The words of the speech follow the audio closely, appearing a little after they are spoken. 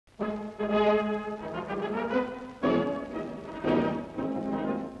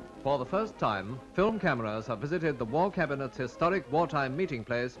For the first time, film cameras have visited the War Cabinet's historic wartime meeting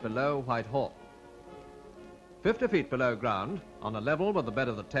place below Whitehall. 50 feet below ground, on a level with the bed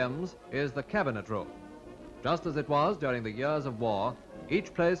of the Thames, is the Cabinet Room. Just as it was during the years of war,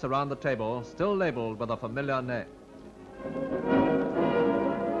 each place around the table still labelled with a familiar name.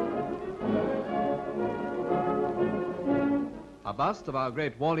 A bust of our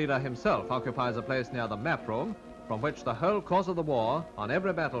great war leader himself occupies a place near the map room, from which the whole course of the war, on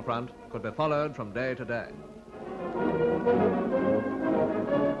every battlefront, could be followed from day to day.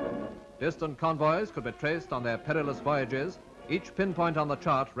 Distant convoys could be traced on their perilous voyages, each pinpoint on the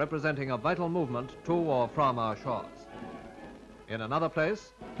chart representing a vital movement to or from our shores. In another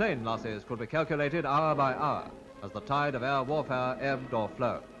place, plane losses could be calculated hour by hour as the tide of air warfare ebbed or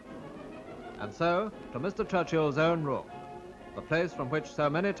flowed. And so, to Mr Churchill's own room, the place from which so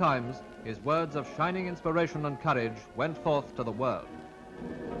many times his words of shining inspiration and courage went forth to the world.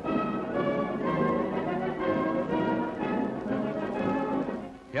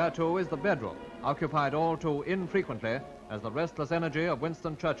 Here too is the bedroom, occupied all too infrequently as the restless energy of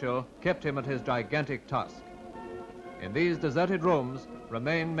Winston Churchill kept him at his gigantic task. In these deserted rooms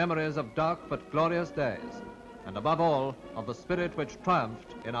remain memories of dark but glorious days, and above all, of the spirit which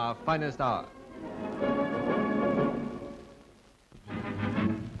triumphed in our finest hour.